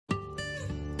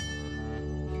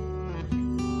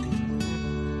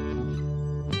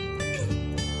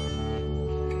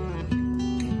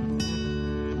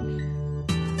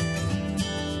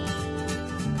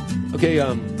Okay,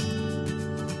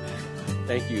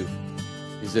 thank you,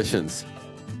 musicians.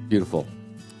 Beautiful.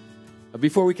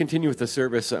 Before we continue with the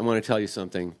service, I want to tell you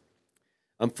something.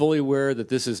 I'm fully aware that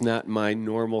this is not my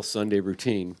normal Sunday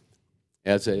routine,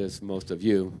 as is most of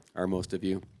you.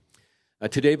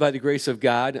 Today, by the grace of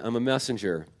God, I'm a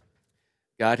messenger.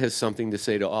 God has something to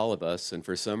say to all of us, and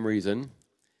for some reason,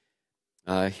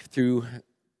 through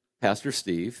Pastor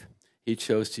Steve, he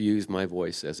chose to use my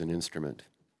voice as an instrument.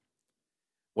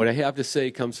 What I have to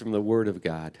say comes from the Word of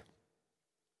God.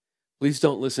 Please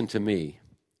don't listen to me.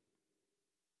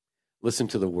 Listen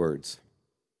to the words.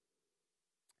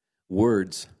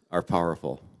 Words are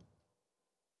powerful.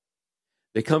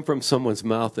 They come from someone's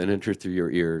mouth and enter through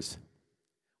your ears,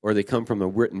 or they come from a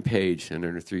written page and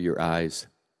enter through your eyes.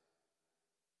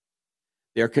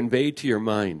 They are conveyed to your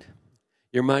mind.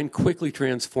 Your mind quickly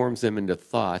transforms them into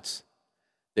thoughts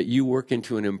that you work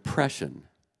into an impression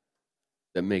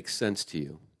that makes sense to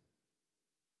you.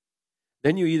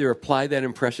 Then you either apply that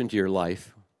impression to your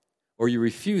life or you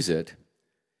refuse it,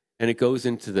 and it goes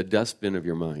into the dustbin of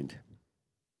your mind.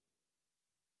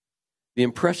 The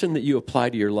impression that you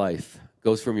apply to your life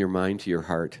goes from your mind to your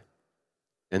heart,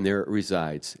 and there it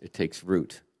resides. It takes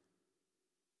root.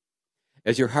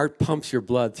 As your heart pumps your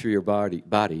blood through your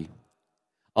body,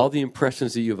 all the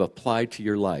impressions that you have applied to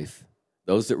your life,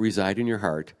 those that reside in your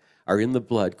heart, are in the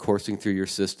blood coursing through your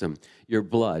system. Your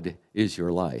blood is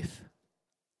your life.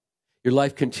 Your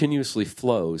life continuously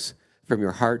flows from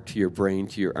your heart to your brain,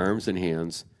 to your arms and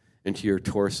hands, and to your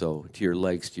torso, to your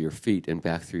legs, to your feet, and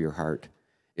back through your heart.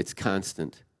 It's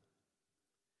constant.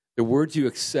 The words you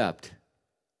accept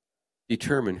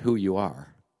determine who you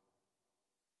are.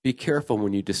 Be careful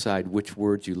when you decide which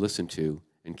words you listen to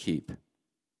and keep.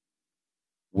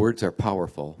 Words are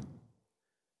powerful.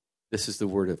 This is the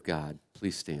Word of God.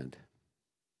 Please stand.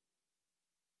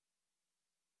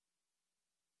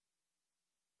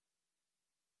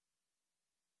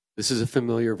 This is a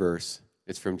familiar verse.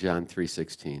 It's from John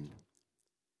 3:16.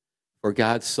 For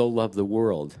God so loved the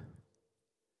world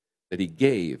that he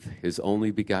gave his only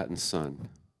begotten Son,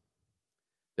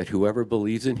 that whoever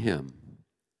believes in him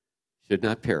should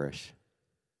not perish,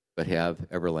 but have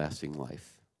everlasting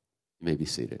life. You may be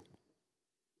seated.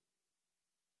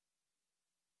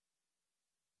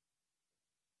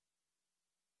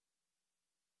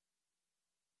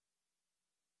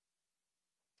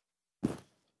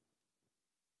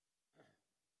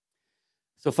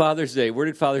 So Father's Day, where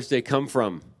did Father's Day come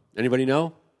from? Anybody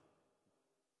know?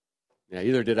 Yeah,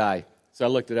 either did I. So I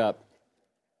looked it up.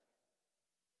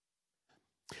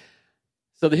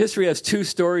 So the history has two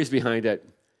stories behind it.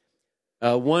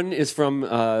 One is from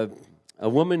a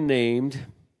woman named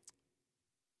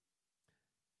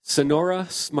Sonora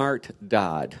Smart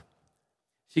Dodd.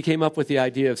 She came up with the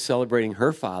idea of celebrating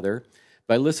her father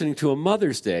by listening to a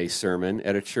Mother's Day sermon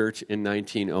at a church in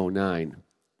 1909.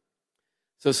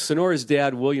 So Sonora's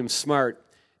dad, William Smart,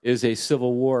 was a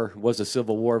Civil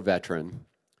War veteran.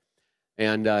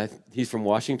 And he's from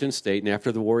Washington State. And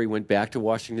after the war, he went back to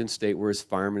Washington State where his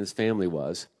farm and his family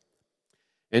was.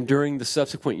 And during the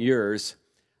subsequent years,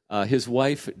 his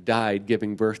wife died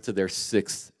giving birth to their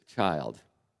sixth child.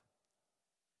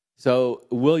 So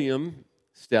William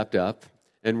stepped up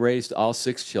and raised all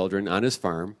six children on his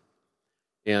farm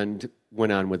and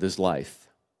went on with his life.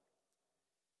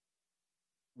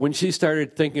 When she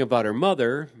started thinking about her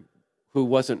mother, who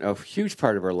wasn't a huge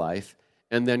part of her life,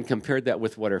 and then compared that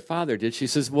with what her father did, she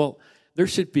says, well, there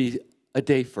should be a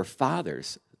day for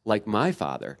fathers, like my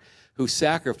father, who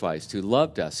sacrificed, who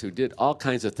loved us, who did all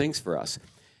kinds of things for us.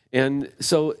 And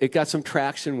so it got some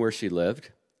traction where she lived.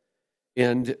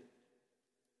 And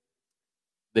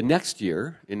the next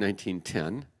year, in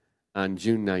 1910, on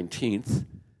June 19th,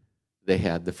 they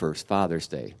had the first Father's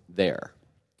Day there.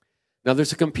 Now,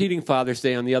 there's a competing Father's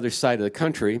Day on the other side of the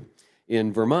country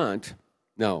in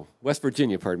West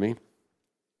Virginia, pardon me.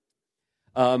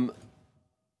 A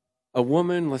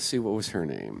woman, let's see, what was her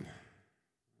name?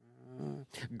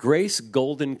 Grace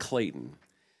Golden Clayton.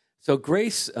 So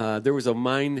Grace, there was a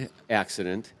mine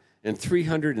accident, and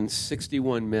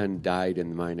 361 men died in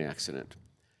the mine accident.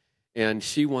 And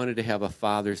she wanted to have a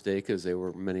Father's Day, because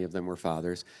many of them were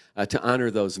fathers, to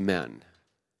honor those men.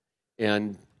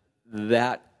 And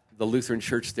the Lutheran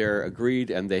church there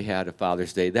agreed, and they had a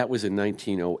Father's Day. That was in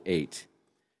 1908,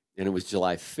 and it was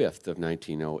July 5th of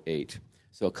 1908.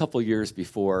 So a couple years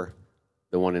before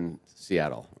the one in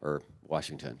Seattle or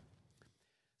Washington.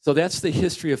 So that's the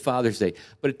history of Father's Day.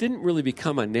 But it didn't really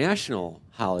become a national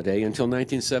holiday until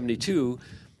 1972,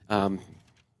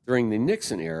 during the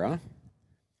Nixon era,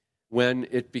 when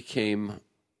it became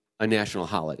a national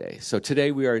holiday. So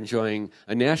today we are enjoying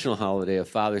a national holiday of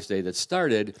Father's Day that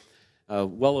started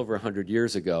well over 100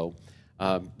 years ago,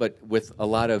 but with a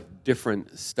lot of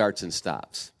different starts and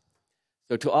stops.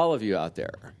 So to all of you out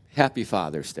there, happy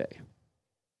Father's Day.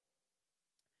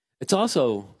 It's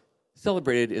also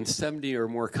celebrated in 70 or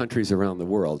more countries around the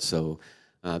world, so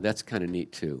that's kind of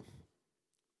neat too.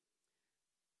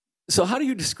 So how do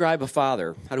you describe a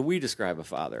father? How do we describe a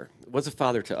father? What's a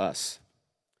father to us?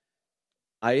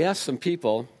 I asked some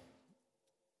people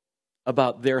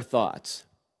about their thoughts.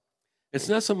 It's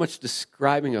not so much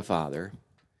describing a father,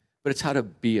 but it's how to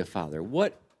be a father.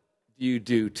 What do you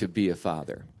do to be a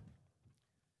father?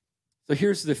 So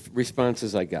here's the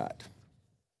responses I got.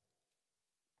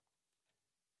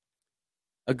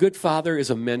 A good father is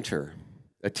a mentor,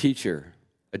 a teacher,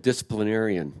 a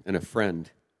disciplinarian, and a friend.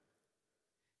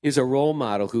 He's a role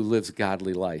model who lives a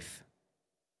godly life.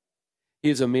 He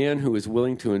is a man who is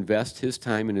willing to invest his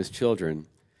time in his children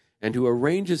and who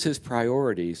arranges his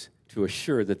priorities to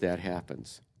assure that that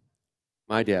happens.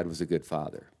 My dad was a good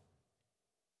father.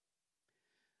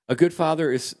 A good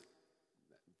father is,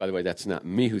 by the way, that's not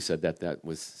me who said that, that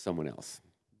was someone else.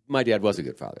 My dad was a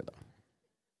good father, though.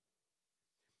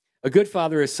 A good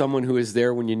father is someone who is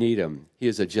there when you need him. He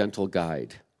is a gentle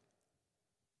guide.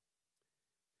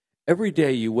 Every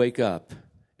day you wake up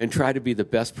and try to be the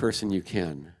best person you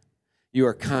can. You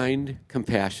are kind,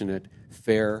 compassionate,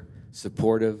 fair,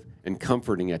 supportive, and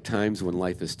comforting at times when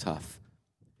life is tough.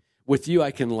 With you,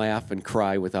 I can laugh and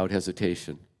cry without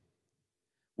hesitation.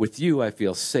 With you, I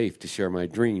feel safe to share my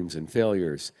dreams and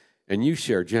failures, and you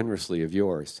share generously of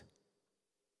yours.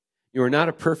 You are not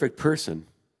a perfect person,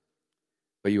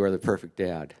 but you are the perfect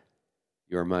dad.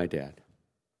 You are my dad.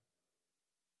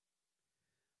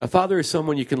 A father is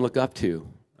someone you can look up to,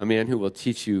 a man who will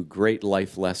teach you great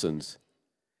life lessons.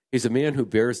 He's a man who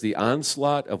bears the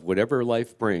onslaught of whatever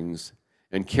life brings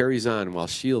and carries on while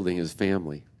shielding his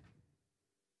family.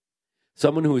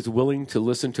 Someone who is willing to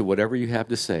listen to whatever you have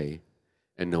to say,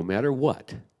 and no matter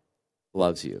what,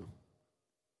 loves you.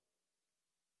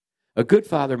 A good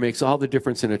father makes all the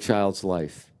difference in a child's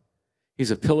life.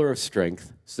 He's a pillar of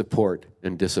strength, support,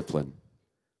 and discipline.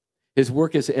 His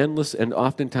work is endless and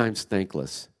oftentimes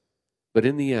thankless, but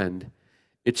in the end,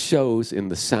 it shows in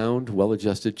the sound,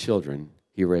 well-adjusted children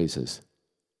he raises.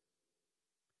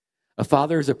 A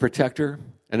father is a protector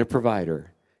and a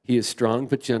provider. He is strong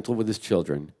but gentle with his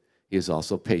children. He is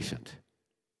also patient.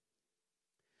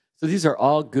 So these are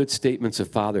all good statements of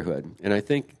fatherhood, and I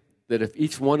think that if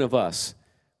each one of us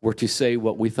were to say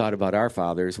what we thought about our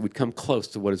fathers, we'd come close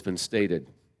to what has been stated.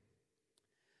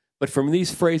 But from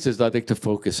these phrases, I'd like to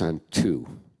focus on two.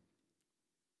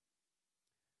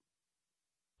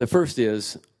 The first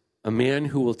is a man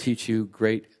who will teach you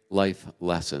great life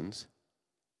lessons.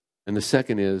 And the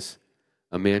second is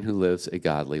a man who lives a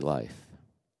godly life.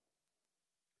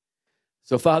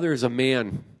 So father is a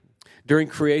man. During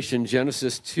creation,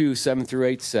 Genesis 2, 7 through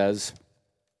 8 says,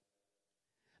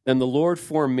 "Then the Lord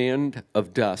formed man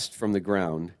of dust from the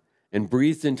ground and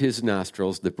breathed into his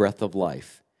nostrils the breath of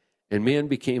life. And man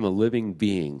became a living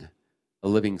being, a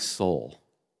living soul.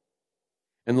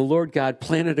 And the Lord God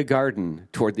planted a garden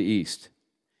toward the east,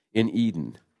 in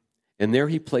Eden, and there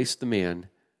he placed the man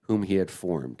whom he had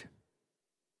formed."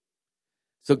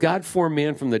 So God formed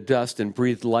man from the dust and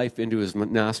breathed life into his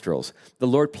nostrils. The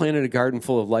Lord planted a garden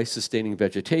full of life-sustaining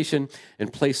vegetation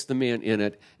and placed the man in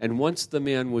it. And once the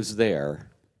man was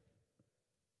there,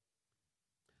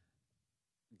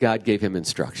 God gave him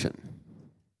instruction.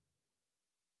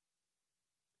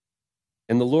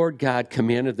 And the Lord God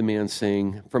commanded the man,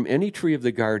 saying, "From any tree of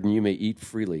the garden you may eat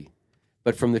freely,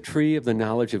 but from the tree of the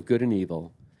knowledge of good and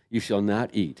evil you shall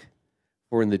not eat,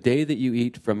 for in the day that you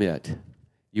eat from it,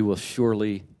 you will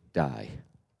surely die."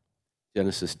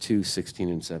 Genesis 2, 16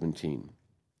 and 17.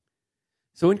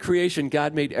 So in creation,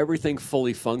 God made everything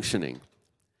fully functioning.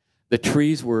 The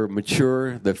trees were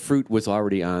mature, the fruit was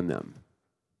already on them.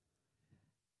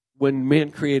 When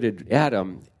man created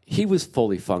Adam, he was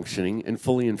fully functioning and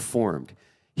fully informed.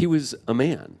 He was a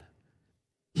man.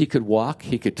 He could walk,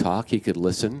 he could talk, he could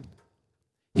listen.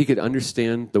 He could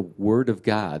understand the word of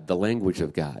God, the language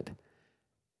of God.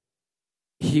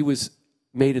 He was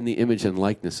made in the image and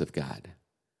likeness of God.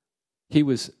 He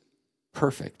was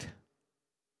perfect.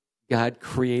 God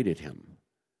created him.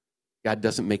 God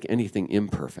doesn't make anything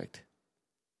imperfect.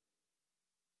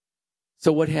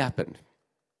 So what happened?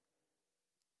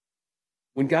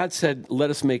 When God said, "Let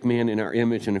us make man in our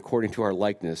image and according to our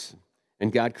likeness,"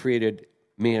 and God created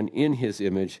man in his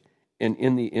image, and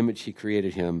in the image he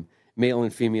created him, male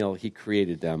and female he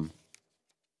created them,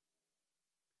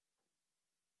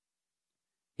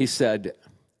 he said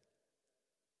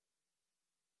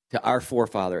to our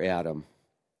forefather Adam,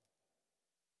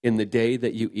 In the day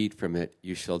that you eat from it,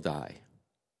 you shall die.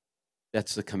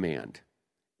 That's the command.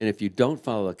 And if you don't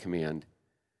follow the command,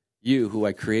 you, who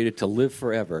I created to live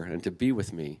forever and to be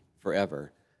with me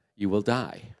forever, you will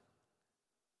die.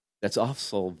 That's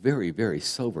also very, very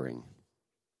sobering.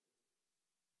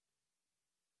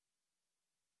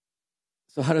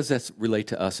 So how does that relate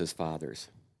to us as fathers?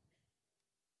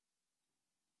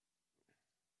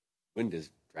 Wind is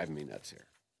driving me nuts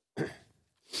here.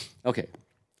 Okay.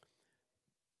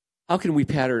 How can we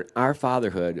pattern our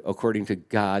fatherhood according to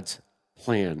God's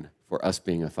plan for us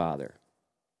being a father?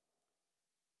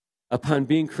 Upon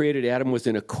being created, Adam was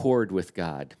in accord with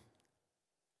God.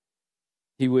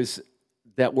 He was,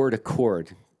 that word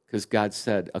accord, because God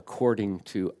said, according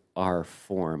to our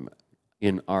form,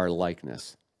 in our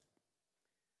likeness.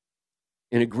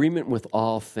 In agreement with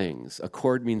all things.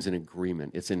 Accord means an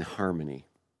agreement. It's in harmony.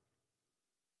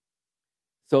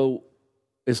 So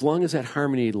as long as that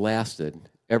harmony lasted,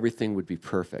 everything would be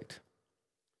perfect.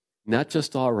 Not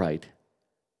just all right,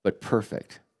 but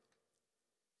perfect.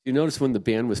 You notice when the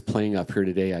band was playing up here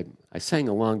today, I sang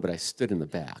along, but I stood in the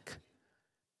back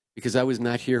because I was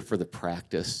not here for the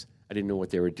practice. I didn't know what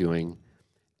they were doing,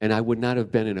 and I would not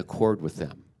have been in accord with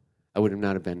them. I would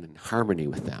not have been in harmony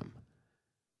with them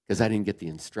because I didn't get the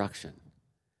instruction.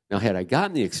 Now, had I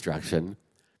gotten the instruction,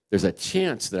 there's a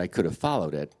chance that I could have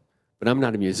followed it, but I'm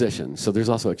not a musician, so there's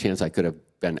also a chance I could have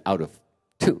been out of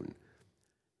tune.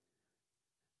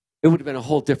 It would have been a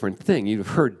whole different thing. You'd have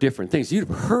heard different things. You'd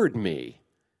have heard me.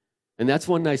 And that's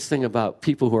one nice thing about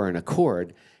people who are in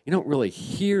accord. You don't really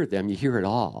hear them, you hear it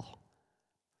all.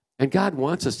 And God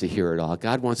wants us to hear it all.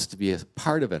 God wants us to be a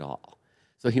part of it all.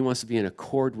 So he wants to be in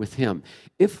accord with him.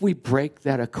 If we break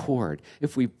that accord,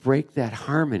 if we break that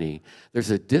harmony,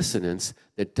 there's a dissonance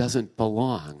that doesn't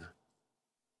belong.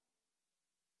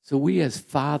 So we as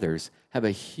fathers have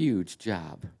a huge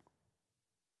job.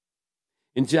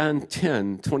 In John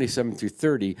 10, 27 through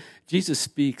 30, Jesus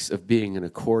speaks of being in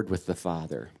accord with the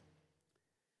Father.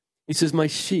 He says, my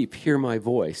sheep hear my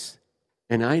voice,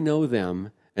 and I know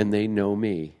them, and they know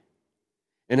me.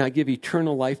 And I give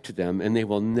eternal life to them, and they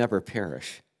will never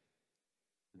perish.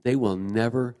 They will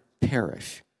never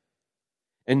perish.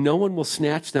 And no one will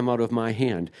snatch them out of my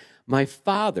hand. My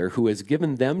Father, who has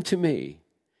given them to me,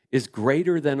 is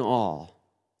greater than all,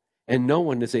 and no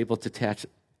one is able to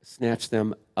snatch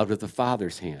them out of the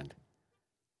Father's hand.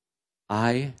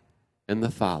 I and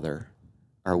the Father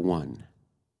are one.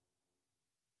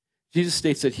 Jesus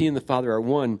states that he and the Father are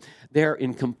one. They are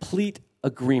in complete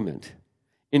agreement,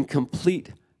 in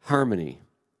complete harmony.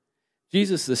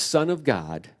 Jesus, the Son of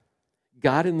God,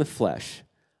 God in the flesh,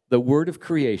 the Word of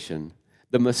creation,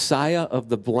 the Messiah of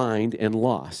the blind and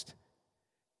lost,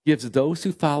 gives those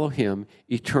who follow him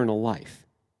eternal life.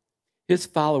 His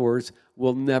followers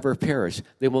will never perish.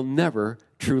 They will never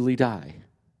truly die.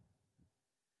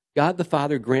 God the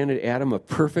Father granted Adam a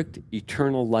perfect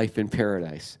eternal life in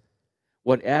paradise.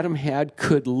 What Adam had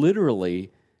could literally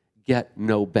get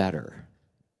no better.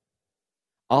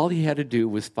 All he had to do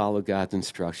was follow God's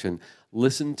instruction,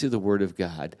 listen to the word of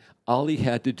God. All he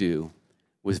had to do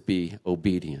was be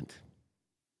obedient.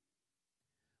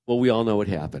 Well, we all know what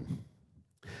happened.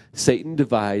 Satan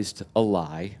devised a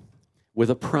lie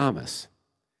with a promise,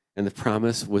 and the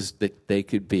promise was that they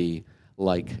could be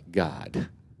like God,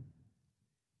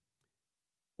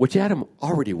 which Adam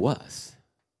already was.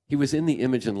 He was in the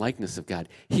image and likeness of God.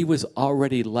 He was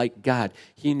already like God.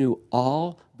 He knew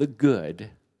all the good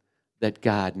that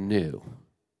God knew.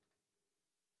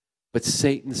 But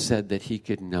Satan said that he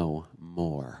could know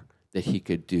more, that he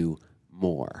could do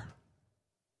more.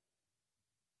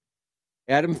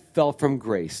 Adam fell from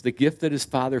grace. The gift that his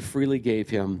father freely gave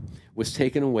him was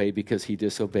taken away because he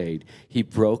disobeyed. He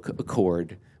broke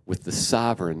accord with the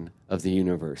sovereign of the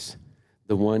universe,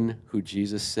 the one who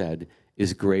Jesus said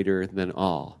is greater than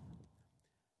all.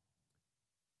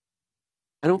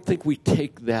 I don't think we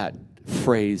take that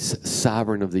phrase,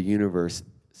 sovereign of the universe,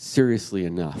 seriously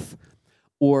enough,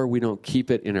 or we don't keep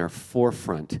it in our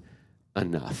forefront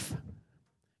enough.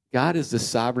 God is the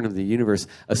sovereign of the universe.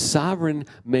 A sovereign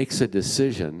makes a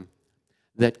decision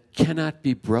that cannot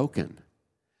be broken.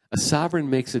 A sovereign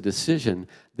makes a decision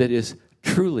that is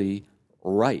truly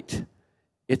right.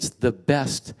 It's the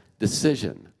best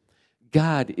decision.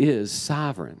 God is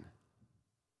sovereign.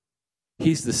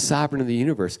 He's the sovereign of the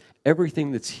universe.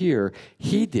 Everything that's here,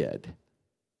 he did.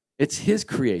 It's his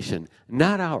creation,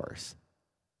 not ours.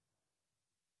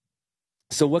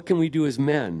 So what can we do as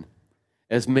men,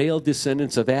 as male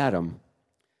descendants of Adam,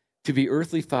 to be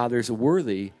earthly fathers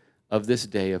worthy of this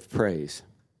day of praise?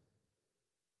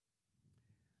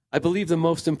 I believe the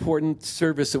most important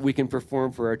service that we can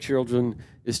perform for our children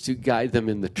is to guide them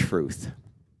in the truth.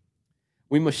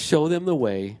 We must show them the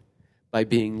way by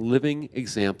being living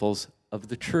examples of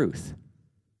the truth.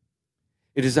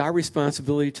 It is our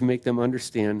responsibility to make them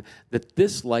understand that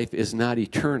this life is not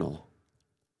eternal,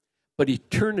 but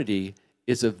eternity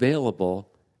is available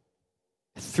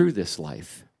through this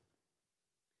life.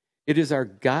 It is our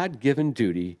God-given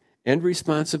duty and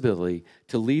responsibility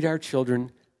to lead our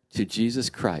children to Jesus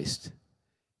Christ,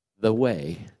 the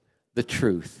way, the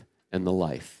truth, and the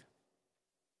life.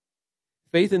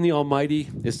 Faith in the Almighty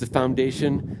is the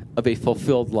foundation of a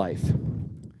fulfilled life.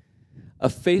 A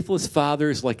faithless father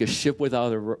is like a ship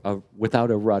without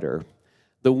a rudder.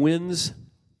 The winds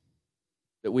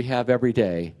that we have every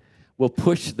day will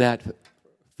push that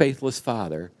faithless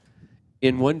father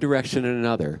in one direction and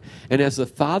another. And as the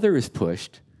father is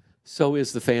pushed, so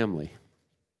is the family.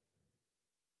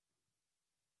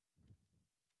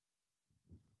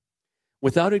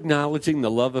 Without acknowledging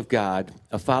the love of God,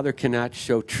 a father cannot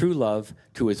show true love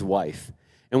to his wife.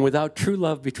 And without true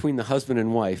love between the husband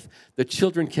and wife, the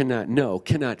children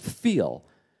cannot feel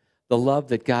the love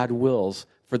that God wills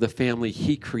for the family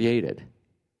he created.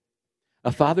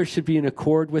 A father should be in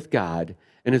accord with God,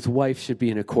 and his wife should be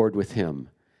in accord with him.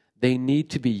 They need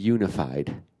to be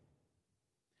unified.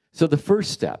 So the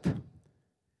first step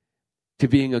to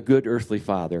being a good earthly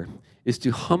father is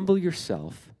to humble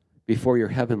yourself before your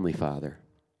heavenly Father,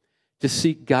 to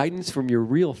seek guidance from your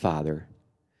real Father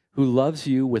who loves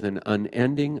you with an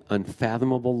unending,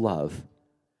 unfathomable love.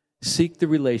 Seek the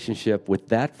relationship with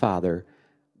that Father,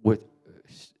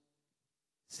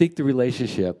 seek the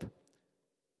relationship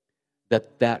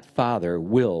that Father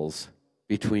wills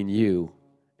between you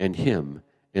and him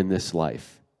in this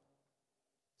life.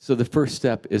 So the first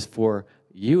step is for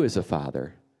you as a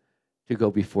father to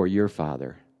go before your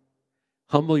Father.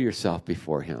 Humble yourself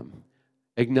before him.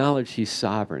 Acknowledge he's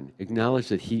sovereign. Acknowledge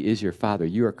that he is your Father.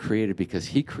 You are created because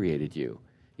he created you.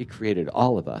 He created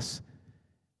all of us.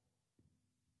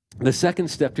 The second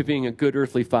step to being a good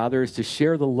earthly father is to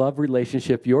share the love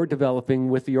relationship you're developing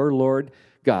with your Lord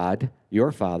God,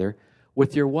 your Father,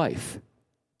 with your wife.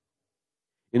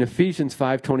 In Ephesians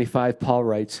 5:25, Paul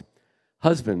writes,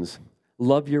 "Husbands,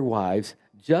 love your wives,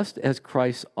 just as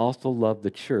Christ also loved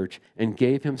the church and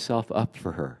gave himself up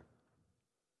for her,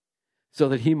 so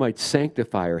that he might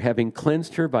sanctify her, having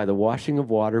cleansed her by the washing of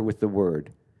water with the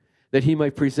word, that he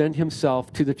might present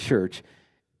himself to the church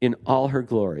in all her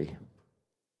glory."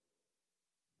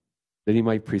 That he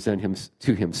might present him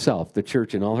to himself, the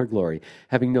church in all her glory,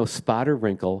 having no spot or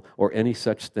wrinkle or any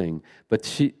such thing, but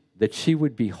that she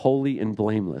would be holy and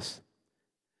blameless.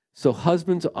 So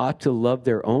husbands ought to love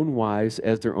their own wives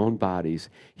as their own bodies.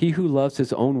 He who loves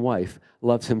his own wife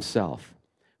loves himself.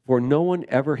 For no one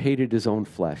ever hated his own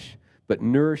flesh, but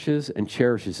nourishes and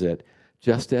cherishes it,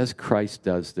 just as Christ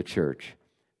does the church,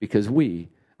 because we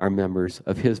are members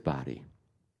of his body.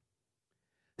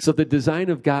 So the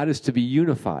design of God is to be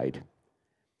unified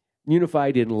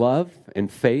in love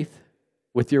and faith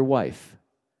with your wife.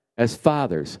 As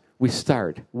fathers, we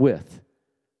start with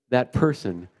that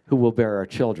person who will bear our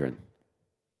children.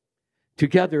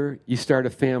 Together, you start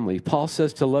a family. Paul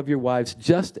says to love your wives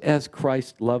just as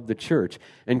Christ loved the church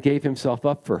and gave himself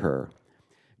up for her.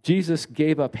 Jesus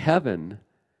gave up heaven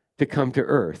to come to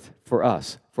earth for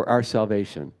us, for our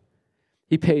salvation.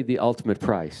 He paid the ultimate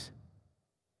price.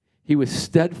 He was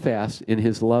steadfast in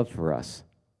his love for us.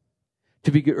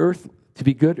 To be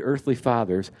good earthly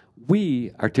fathers,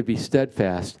 we are to be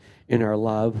steadfast in our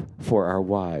love for our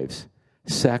wives,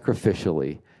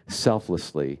 sacrificially,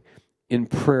 selflessly, in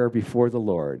prayer before the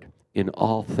Lord, in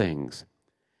all things.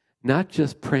 Not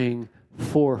just praying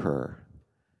for her,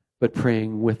 but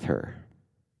praying with her.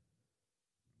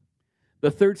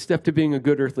 The third step to being a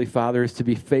good earthly father is to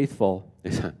be faithful.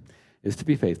 The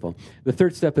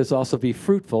third step is also be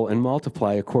fruitful and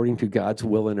multiply according to God's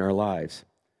will in our lives.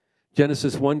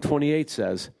 Genesis 1:28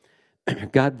 says,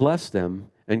 God blessed them,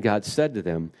 and God said to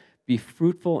them, "Be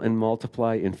fruitful and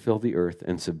multiply and fill the earth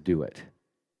and subdue it."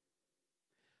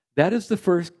 That is the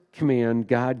first command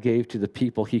God gave to the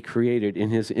people he created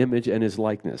in his image and his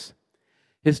likeness.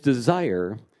 His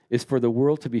desire is for the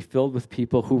world to be filled with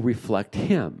people who reflect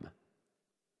him.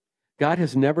 God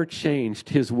has never changed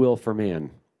his will for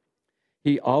man.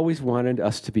 He always wanted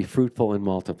us to be fruitful and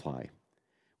multiply.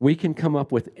 We can come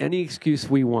up with any excuse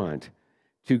we want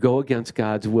to go against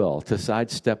God's will, to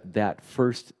sidestep that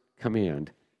first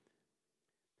command,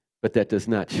 but that does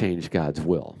not change God's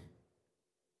will.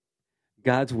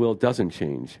 God's will doesn't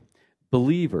change.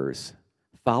 Believers,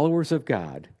 followers of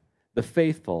God, the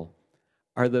faithful,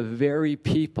 are the very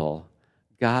people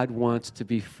God wants to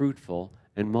be fruitful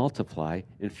and multiply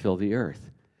and fill the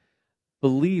earth.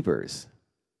 Believers,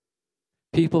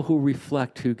 people who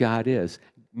reflect who God is,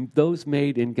 those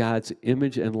made in God's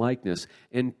image and likeness,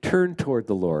 and turn toward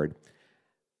the Lord,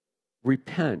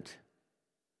 repent.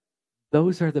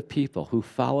 Those are the people who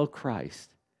follow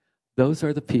Christ. Those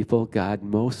are the people God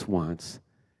most wants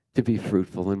to be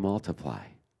fruitful and multiply.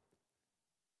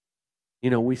 You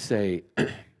know, we say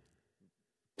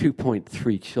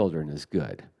 2.3 children is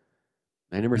good.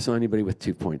 I never saw anybody with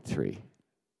 2.3.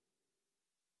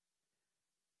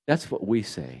 That's what we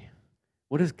say.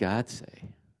 What does God say?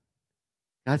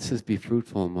 God says, be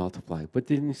fruitful and multiply. But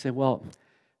didn't he say, well,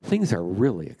 things are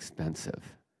really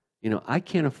expensive. You know, I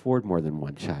can't afford more than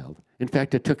one child. In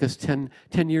fact, it took us 10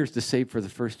 years to save for the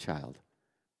first child.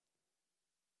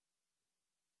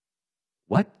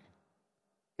 What?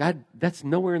 God, that's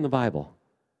nowhere in the Bible.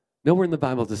 Nowhere in the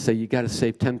Bible to say you got to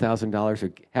save $10,000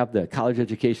 or have the college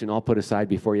education all put aside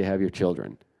before you have your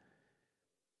children.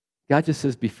 God just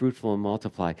says be fruitful and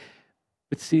multiply.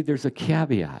 But see, there's a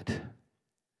caveat.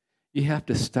 You have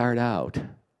to start out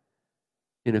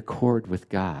in accord with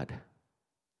God.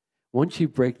 Once you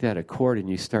break that accord and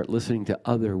you start listening to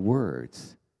other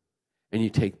words, and you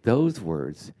take those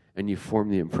words and you form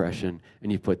the impression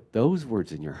and you put those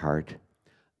words in your heart,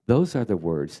 those are the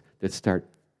words that start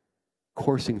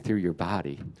coursing through your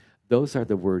body. Those are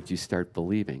the words you start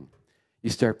believing. You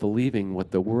start believing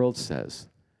what the world says.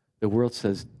 The world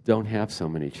says, don't have so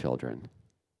many children.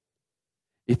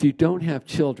 If you don't have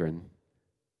children,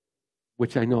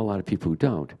 which I know a lot of people who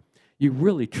don't, you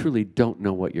really, truly don't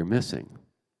know what you're missing.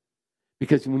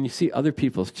 Because when you see other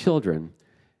people's children,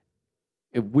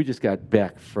 we just got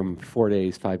back from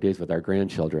 5 days with our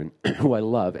grandchildren, who I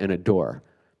love and adore.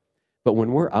 But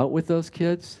when we're out with those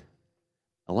kids,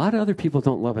 a lot of other people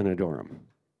don't love and adore them.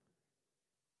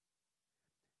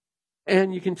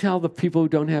 And you can tell the people who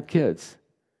don't have kids,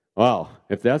 well,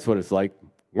 if that's what it's like,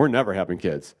 we're never having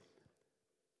kids.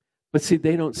 But see,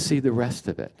 they don't see the rest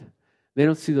of it. They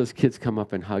don't see those kids come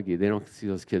up and hug you. They don't see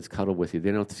those kids cuddle with you.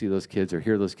 They don't see those kids or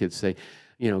hear those kids say,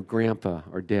 you know, Grandpa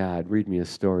or Dad, read me a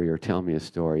story or tell me a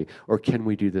story. Or can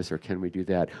we do this or can we do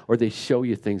that? Or they show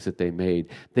you things that they made.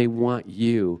 They want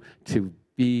you to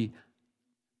be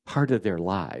part of their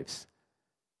lives.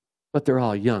 But they're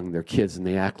all young. They're kids and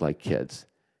they act like kids.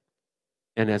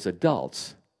 And as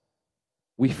adults,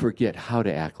 we forget how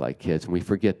to act like kids and we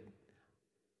forget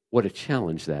what a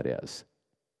challenge that is.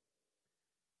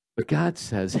 But God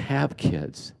says, have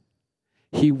kids.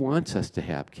 He wants us to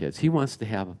have kids. He wants to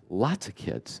have lots of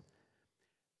kids.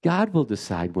 God will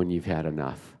decide when you've had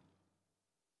enough.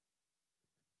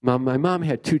 My mom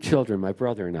had 2 children, my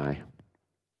brother and I.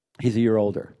 He's a year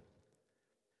older.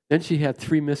 Then she had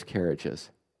 3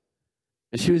 miscarriages.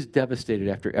 And she was devastated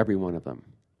after every one of them.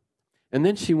 And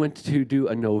then she went to do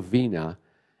a novena.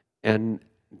 And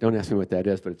don't ask me what that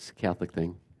is, but it's a Catholic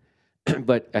thing.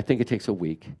 But I think it takes a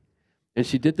week. And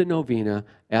she did the novena,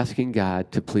 asking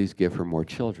God to please give her more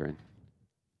children.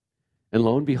 And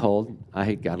lo and behold,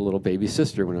 I got a little baby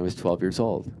sister when I was 12 years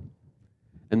old.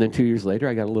 And then 2 years later,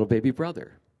 I got a little baby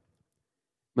brother.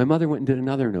 My mother went and did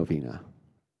another novena.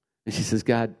 And she says,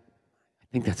 God, I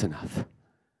think that's enough.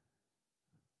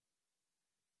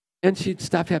 And she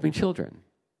stopped having children.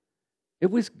 It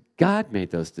was God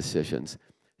made those decisions.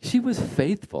 She was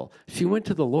faithful. She went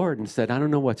to the Lord and said, I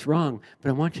don't know what's wrong, but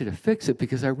I want you to fix it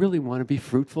because I really want to be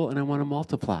fruitful and I want to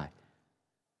multiply.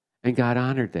 And God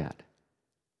honored that.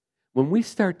 When we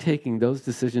start taking those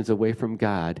decisions away from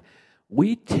God,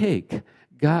 we take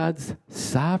God's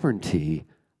sovereignty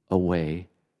away,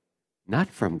 not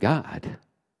from God.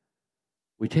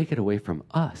 We take it away from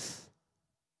us.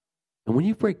 And when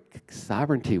you break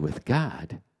sovereignty with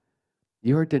God,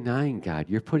 you're denying God.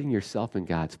 You're putting yourself in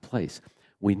God's place.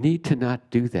 We need to not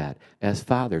do that as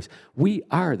fathers. We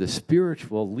are the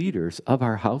spiritual leaders of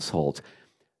our households.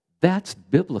 That's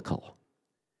biblical.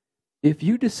 If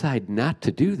you decide not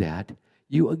to do that,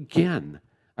 you again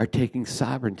are taking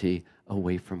sovereignty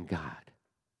away from God.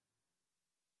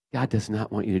 God does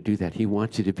not want you to do that. He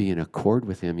wants you to be in accord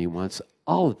with Him. He wants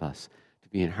all of us to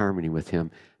be in harmony with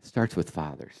Him. It starts with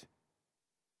fathers.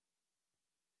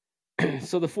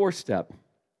 So the 4th step,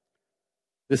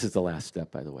 this is the last step,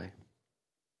 by the way.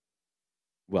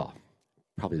 Well,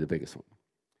 probably the biggest one.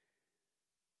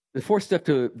 The 4th step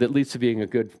that leads to being a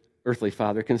good earthly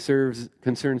father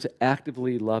concerns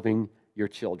actively loving your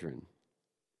children,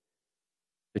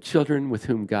 the children with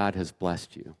whom God has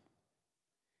blessed you.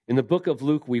 In the book of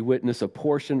Luke, we witness a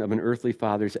portion of an earthly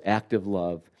father's active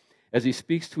love as he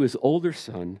speaks to his older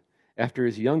son after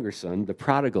his younger son, the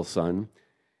prodigal son,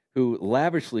 who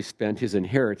lavishly spent his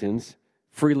inheritance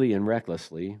freely and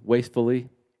recklessly, wastefully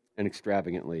and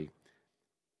extravagantly,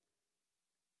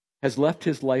 has left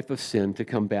his life of sin to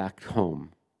come back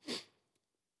home.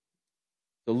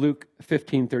 So Luke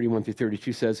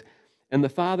 15:31-32 says, "And the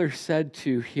father said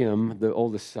to him, the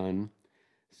oldest son,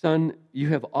 'Son, you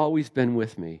have always been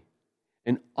with me,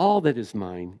 and all that is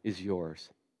mine is yours.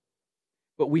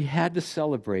 But we had to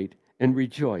celebrate and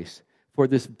rejoice, for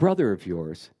this brother of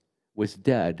yours was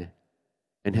dead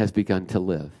and has begun to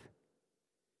live.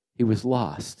 He was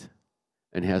lost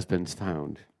and has been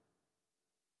found.'"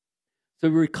 So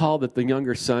we recall that the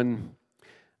younger son,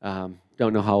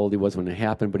 don't know how old he was when it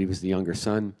happened, but he was the younger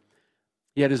son.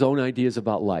 He had his own ideas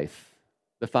about life.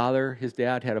 The father, his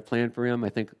dad, had a plan for him. I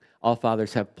think all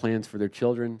fathers have plans for their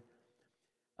children.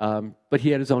 But he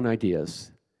had his own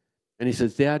ideas. And he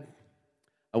says, "Dad,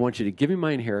 I want you to give me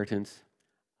my inheritance.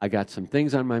 I got some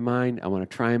things on my mind. I want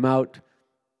to try them out."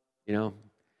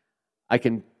 I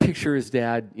can picture his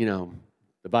dad,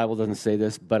 the Bible doesn't say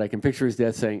this, but I can picture his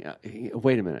dad saying,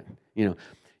 "Wait a minute,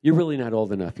 you're really not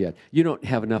old enough yet. You don't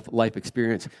have enough life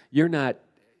experience. You're not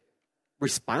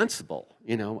responsible.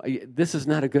 This is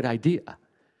not a good idea."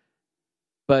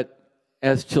 But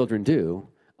as children do,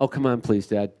 "Oh, come on, please,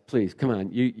 Dad, please, come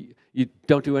on. You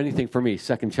don't do anything for me,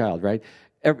 second child, right?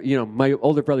 My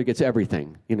older brother gets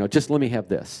everything. Just let me have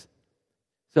this."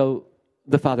 So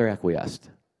the father acquiesced.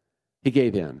 He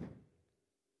gave in.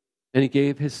 And he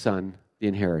gave his son the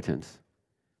inheritance.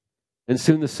 And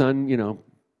soon the son,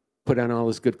 put on all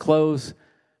his good clothes,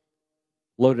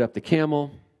 loaded up the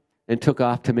camel, and took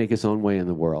off to make his own way in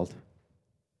the world.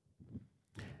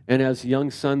 And as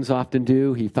young sons often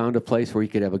do, he found a place where he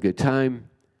could have a good time.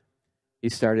 He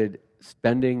started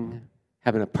spending,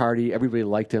 having a party. Everybody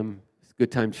liked him.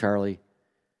 Good time Charlie.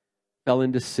 Fell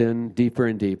into sin deeper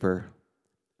and deeper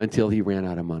until he ran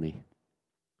out of money.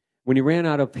 When he ran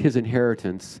out of his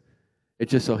inheritance, it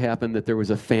just so happened that there was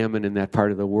a famine in that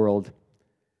part of the world,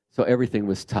 so everything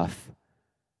was tough.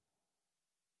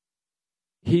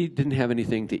 He didn't have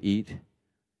anything to eat.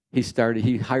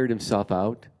 He hired himself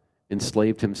out,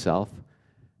 enslaved himself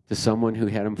to someone who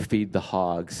had him feed the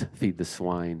hogs, feed the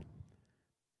swine.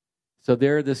 So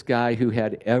there, this guy who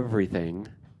had everything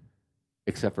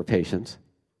except for patience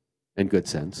and good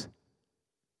sense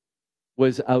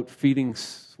was out feeding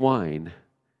swine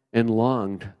and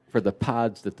longed for the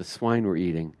pods that the swine were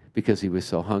eating because he was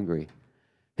so hungry.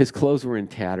 His clothes were in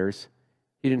tatters.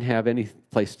 He didn't have any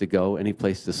place to go, any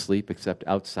place to sleep except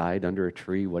outside, under a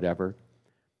tree, whatever.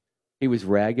 He was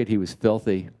ragged. He was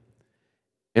filthy.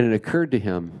 And it occurred to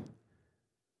him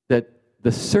that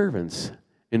the servants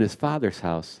in his father's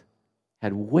house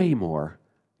had way more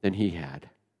than he had.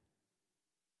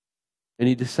 And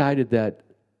he decided that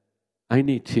I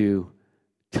need to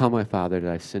tell my father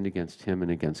that I've sinned against him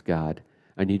and against God.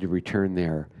 I need to return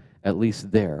there. At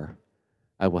least there,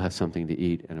 I will have something to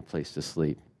eat and a place to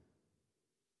sleep.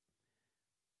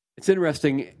 It's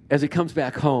interesting, as he comes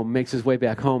back home, makes his way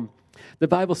back home, the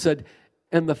Bible said,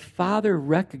 and the father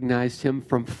recognized him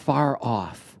from far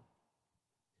off.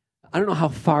 I don't know how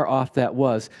far off that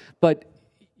was, but,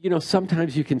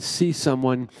 sometimes you can see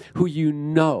someone who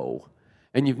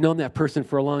and you've known that person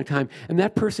for a long time, and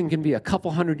that person can be a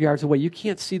couple hundred yards away. You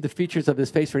can't see the features of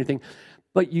his face or anything,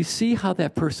 but you see how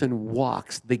that person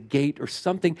walks, the gait or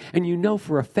something, and you know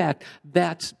for a fact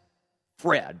that's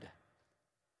Fred.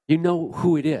 You know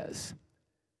who it is.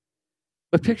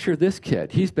 But picture this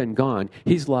kid. He's been gone.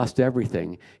 He's lost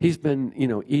everything. He's been,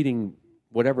 eating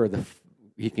whatever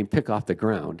he can pick off the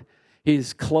ground.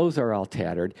 His clothes are all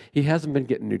tattered. He hasn't been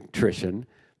getting nutrition.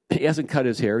 He hasn't cut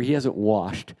his hair. He hasn't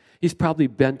washed. He's probably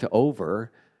bent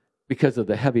over because of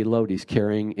the heavy load he's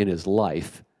carrying in his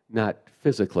life, not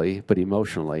physically, but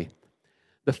emotionally.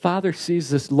 The father sees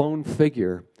this lone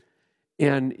figure,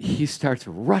 and he starts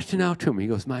rushing out to him. He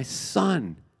goes, "My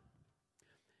son."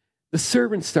 The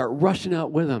servants start rushing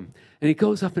out with him, and he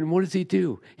goes up, and what does he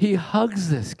do? He hugs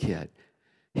this kid.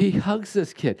 He hugs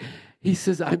this kid. He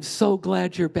says, "I'm so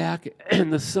glad you're back."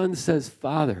 And the son says,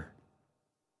 "Father,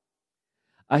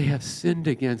 I have sinned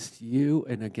against you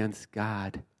and against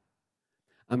God.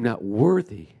 I'm not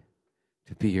worthy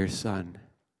to be your son."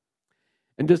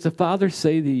 And does the father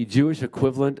say the Jewish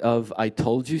equivalent of "I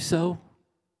told you so"?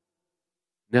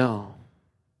 No.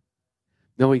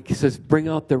 No, he says, "Bring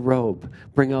out the robe,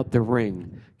 bring out the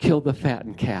ring, kill the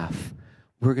fattened calf.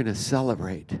 We're going to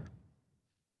celebrate.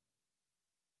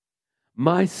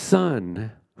 My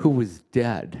son, who was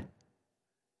dead,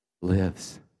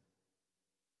 lives.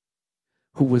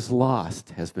 Who was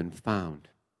lost has been found."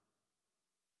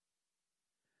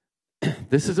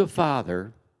 This is a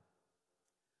father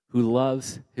who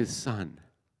loves his son,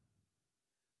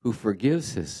 who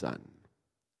forgives his son,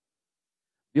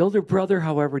 The older brother,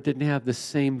 however, didn't have the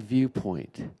same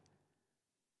viewpoint.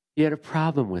 He had a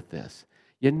problem with this.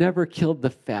 You never killed the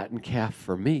fattened calf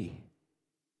for me.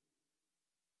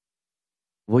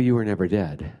 Well, you were never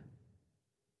dead.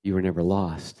 You were never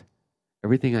lost.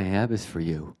 Everything I have is for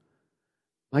you.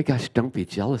 My gosh, don't be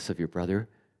jealous of your brother.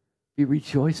 Be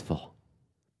rejoiceful.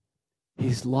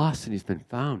 He's lost and he's been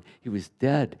found. He was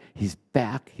dead. He's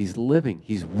back. He's living.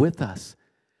 He's with us.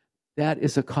 That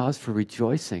is a cause for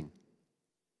rejoicing.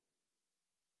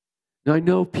 Now, I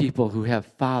know people who have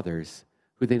fathers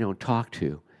who they don't talk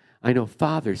to. I know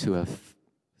fathers who have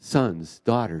sons,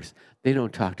 daughters, they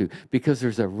don't talk to because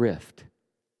there's a rift.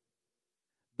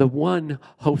 The one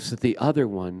hopes that the other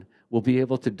one will be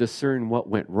able to discern what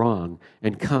went wrong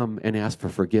and come and ask for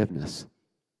forgiveness.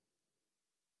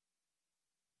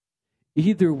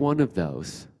 Either one of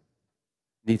those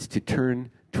needs to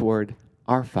turn toward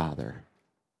our Father.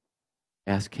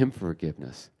 Ask Him for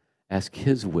forgiveness. Ask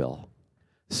His will.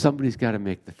 Somebody's got to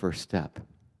make the first step.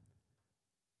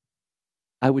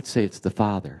 I would say it's the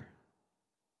father.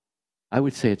 I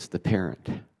would say it's the parent.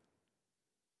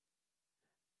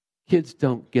 Kids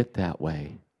don't get that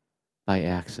way by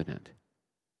accident.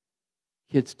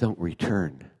 Kids don't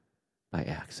return by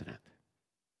accident.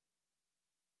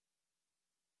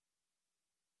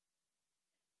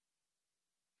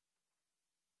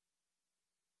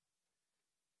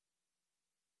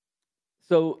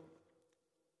 So,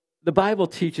 the Bible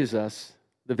teaches us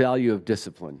the value of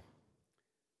discipline.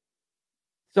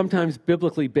 Sometimes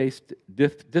biblically based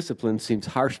discipline seems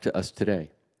harsh to us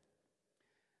today.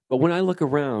 But when I look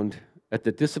around at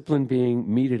the discipline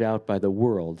being meted out by the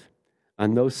world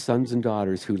on those sons and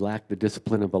daughters who lack the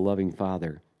discipline of a loving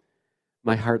father,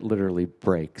 my heart literally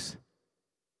breaks.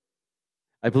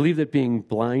 I believe that being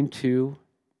blind to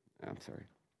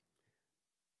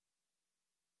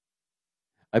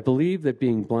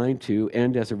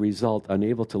and as a result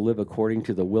unable to live according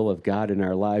to the will of God in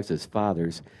our lives as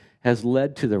fathers has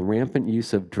led to the rampant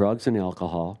use of drugs and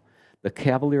alcohol, the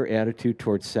cavalier attitude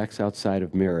towards sex outside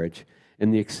of marriage,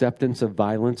 and the acceptance of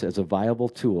violence as a viable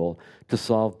tool to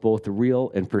solve both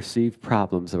real and perceived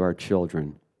problems of our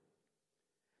children.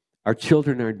 Our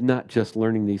children are not just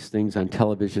learning these things on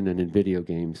television and in video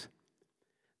games.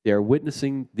 They are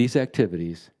witnessing these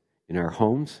activities in our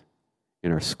homes,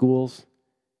 in our schools,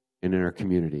 and in our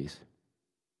communities.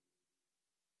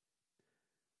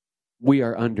 We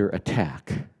are under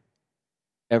attack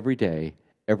every day,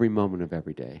 every moment of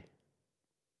every day.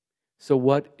 So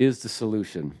what is the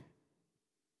solution?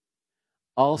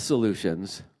 All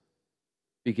solutions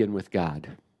begin with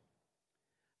God.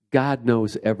 God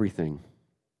knows everything.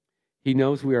 He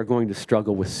knows we are going to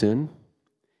struggle with sin.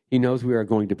 He knows we are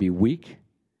going to be weak,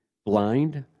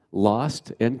 blind,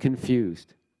 lost, and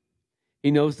confused.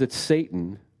 He knows that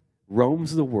Satan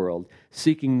roams the world,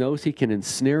 seeking those he can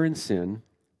ensnare in sin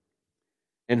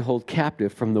and hold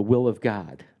captive from the will of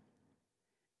God.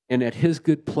 And at his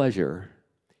good pleasure,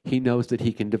 he knows that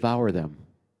he can devour them.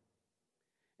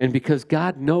 And because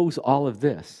God knows all of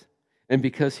this, and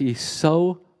because he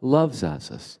so loves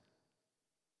us,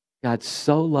 God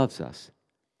so loves us,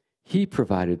 he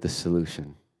provided the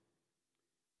solution.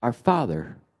 Our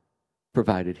Father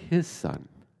provided his Son.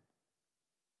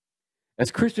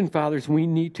 As Christian fathers, we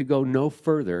need to go no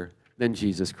further than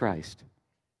Jesus Christ,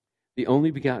 the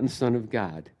only begotten Son of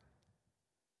God.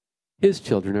 His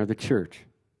children are the church.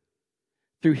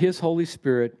 Through his Holy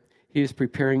Spirit, he is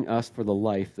preparing us for the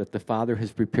life that the Father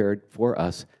has prepared for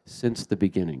us since the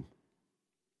beginning.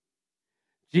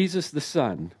 Jesus the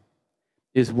Son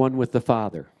is one with the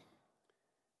Father.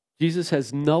 Jesus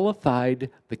has nullified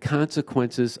the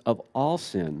consequences of all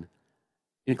sin,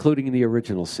 including the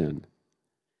original sin,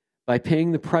 by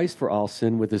paying the price for all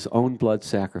sin with his own blood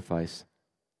sacrifice.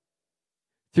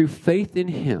 Through faith in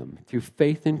him, through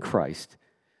faith in Christ,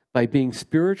 by being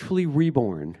spiritually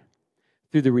reborn,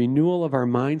 through the renewal of our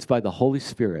minds by the Holy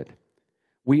Spirit,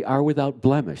 we are without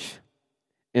blemish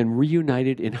and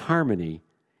reunited in harmony,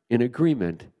 in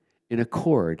agreement, in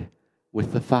accord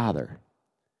with the Father.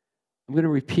 I'm going to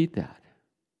repeat that.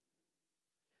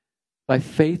 By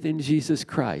faith in Jesus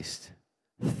Christ,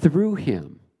 through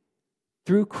him,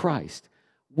 through Christ,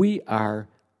 we are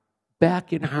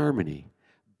back in harmony,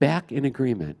 back in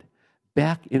agreement,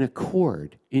 back in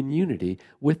accord, in unity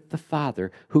with the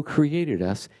Father who created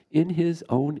us in his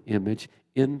own image,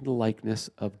 in the likeness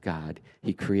of God.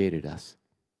 He created us.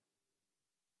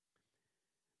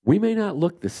 We may not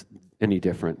look any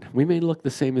different. We may look the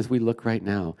same as we look right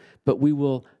now, but we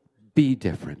will be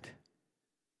different.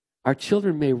 Our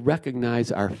children may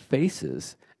recognize our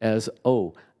faces as,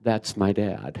 oh, that's my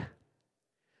dad.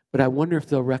 But I wonder if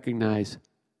they'll recognize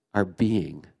our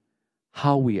being,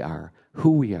 how we are,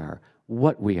 who we are,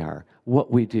 what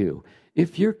we do.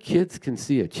 If your kids can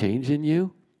see a change in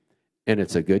you, and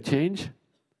it's a good change,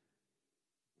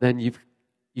 then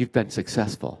you've been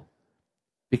successful.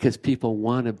 Because people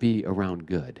want to be around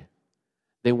good.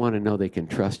 They want to know they can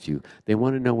trust you. They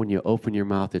want to know when you open your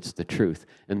mouth, it's the truth.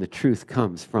 And the truth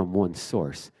comes from one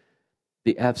source.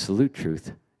 The absolute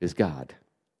truth is God.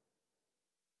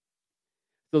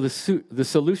 So the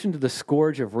solution to the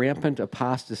scourge of rampant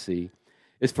apostasy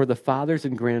is for the fathers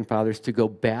and grandfathers to go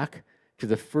back to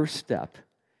the first step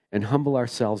and humble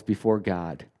ourselves before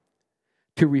God,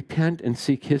 to repent and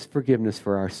seek His forgiveness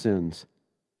for our sins,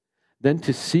 then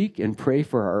to seek and pray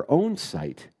for our own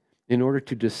sight in order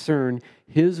to discern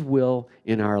His will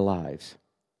in our lives,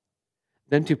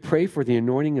 then to pray for the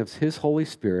anointing of His Holy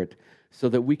Spirit so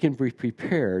that we can be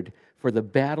prepared for the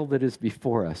battle that is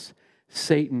before us.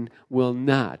 Satan will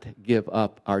not give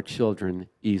up our children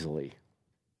easily.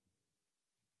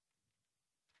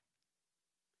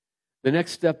 The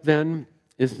next step then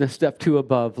is the step 2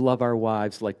 above, love our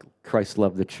wives like Christ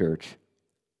loved the church.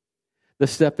 The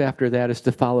step after that is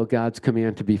to follow God's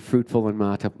command to be fruitful and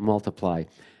multiply.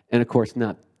 And of course,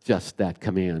 not just that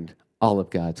command, all of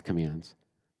God's commands.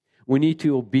 We need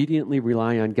to obediently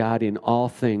rely on God in all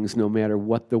things, no matter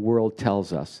what the world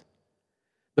tells us.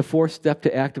 The 4th step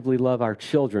to actively love our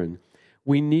children,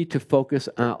 we need to focus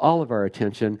all of our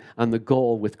attention on the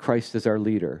goal with Christ as our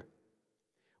leader.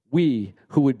 We,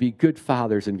 who would be good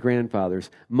fathers and grandfathers,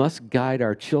 must guide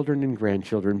our children and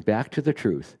grandchildren back to the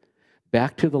truth,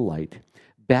 back to the light,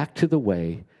 back to the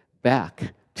way,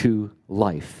 back to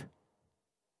life.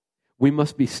 We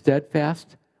must be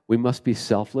steadfast. We must be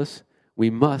selfless. We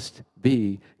must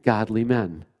be godly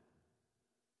men.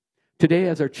 Today,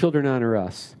 as our children honor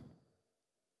us,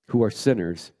 who are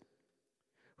sinners,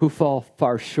 who fall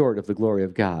far short of the glory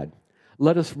of God,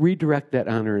 let us redirect that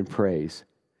honor and praise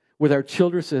with our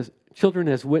children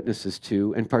as witnesses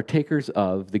to and partakers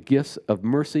of the gifts of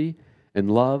mercy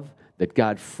and love that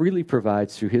God freely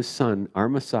provides through His Son, our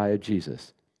Messiah,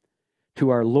 Jesus, to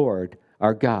our Lord,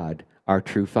 our God, our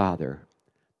true Father.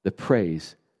 The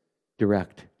praise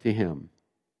direct to Him.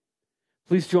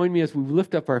 Please join me as we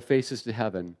lift up our faces to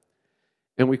heaven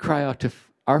and we cry out to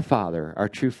our Father, our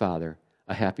true Father,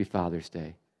 a happy Father's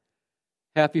Day.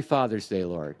 Happy Father's Day,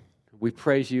 Lord. We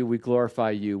praise You, we glorify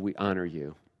You, we honor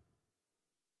You.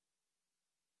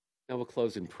 Now we'll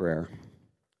close in prayer.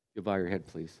 You'll bow your head,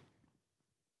 please.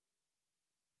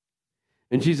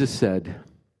 And Jesus said,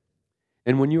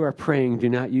 "And when you are praying, do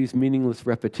not use meaningless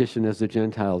repetition as the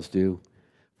Gentiles do,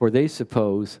 for they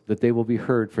suppose that they will be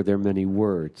heard for their many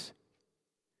words.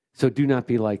 So do not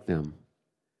be like them.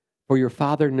 For your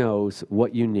Father knows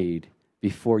what you need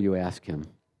before you ask Him.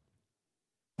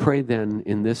 Pray then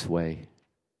in this way,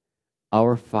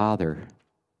 Our Father."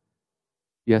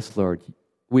 Yes, Lord,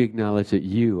 we acknowledge that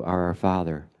You are our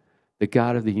Father, the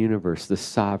God of the universe, the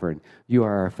sovereign. You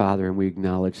are our Father, and we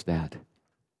acknowledge that.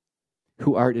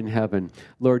 Who art in heaven.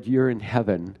 Lord, You're in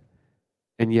heaven,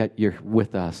 and yet You're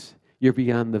with us. You're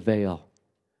beyond the veil.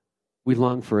 We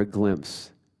long for a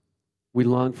glimpse. We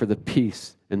long for the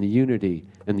peace and the unity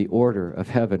and the order of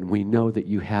heaven. We know that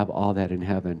You have all that in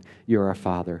heaven. You're our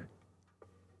Father.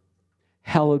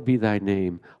 Hallowed be Thy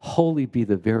name. Holy be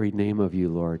the very name of You,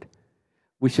 Lord.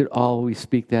 We should always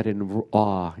speak that in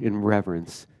awe, in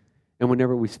reverence. And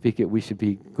whenever we speak it, we should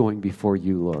be going before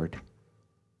You, Lord.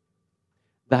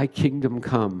 Thy kingdom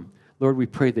come. Lord, we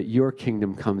pray that Your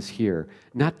kingdom comes here,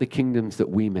 not the kingdoms that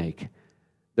we make.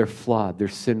 They're flawed, they're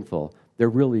sinful, they're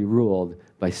really ruled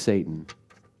by Satan.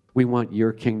 We want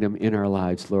Your kingdom in our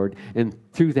lives, Lord, and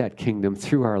through that kingdom,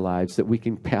 through our lives, that we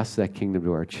can pass that kingdom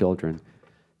to our children.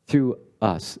 Through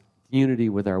us, unity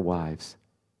with our wives.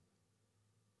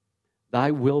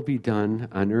 Thy will be done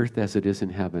on earth as it is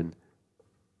in heaven.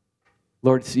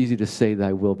 Lord, it's easy to say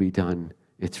Thy will be done.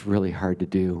 It's really hard to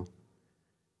do.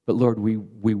 But Lord, we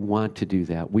want to do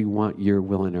that. We want Your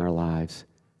will in our lives.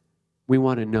 We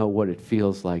want to know what it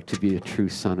feels like to be a true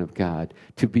son of God,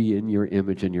 to be in Your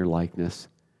image and Your likeness.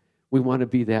 We want to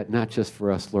be that not just for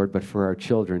us, Lord, but for our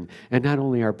children. And not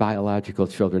only our biological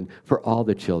children, for all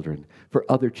the children, for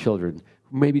other children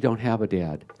who maybe don't have a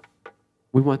dad.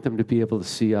 We want them to be able to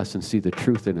see us and see the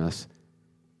truth in us,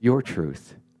 Your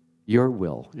truth, Your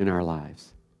will in our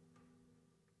lives.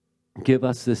 Give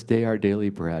us this day our daily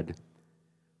bread.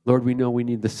 Lord, we know we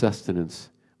need the sustenance.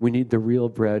 We need the real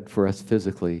bread for us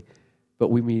physically, but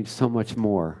we need so much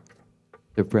more,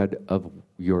 the bread of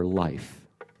Your life,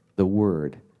 the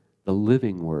Word, the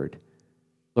living Word.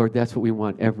 Lord, that's what we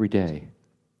want every day.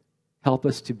 Help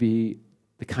us to be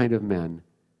the kind of men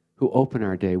who open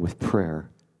our day with prayer.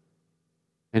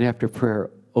 And after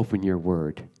prayer, open your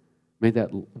word. May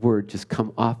that word just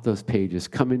come off those pages,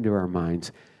 come into our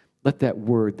minds. Let that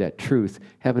word, that truth,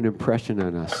 have an impression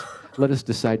on us. Let us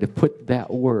decide to put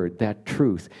that word, that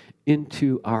truth,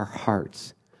 into our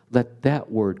hearts. Let that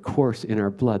word course in our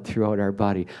blood throughout our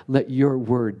body. Let your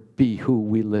word be who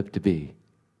we live to be.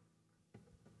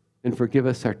 And forgive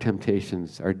us our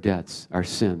temptations, our debts, our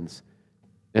sins,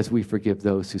 as we forgive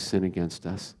those who sin against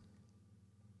us.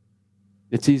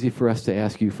 It's easy for us to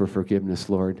ask you for forgiveness,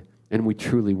 Lord, and we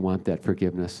truly want that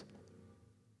forgiveness.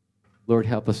 Lord,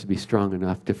 help us to be strong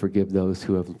enough to forgive those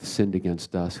who have sinned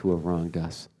against us, who have wronged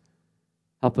us.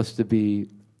 Help us to be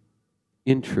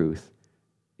in truth,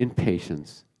 in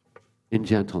patience, in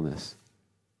gentleness,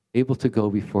 able to go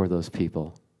before those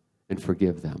people and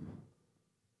forgive them.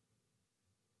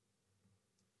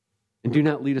 And do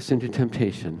not lead us into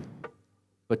temptation,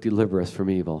 but deliver us from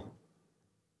evil.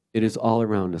 It is all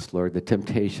around us, Lord. The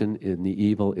temptation and the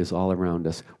evil is all around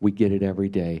us. We get it every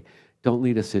day. Don't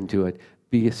lead us into it.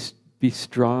 Be a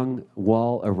strong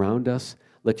wall around us.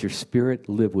 Let your Spirit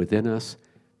live within us.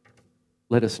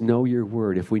 Let us know your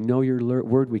word. If we know your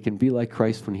word, we can be like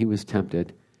Christ when he was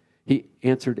tempted. He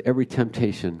answered every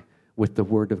temptation with the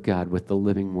word of God, with the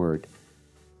living word.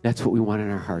 That's what we want in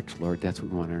our hearts, Lord. That's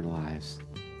what we want in our lives.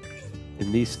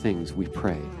 In these things we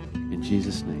pray. In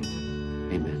Jesus' name,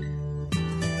 amen.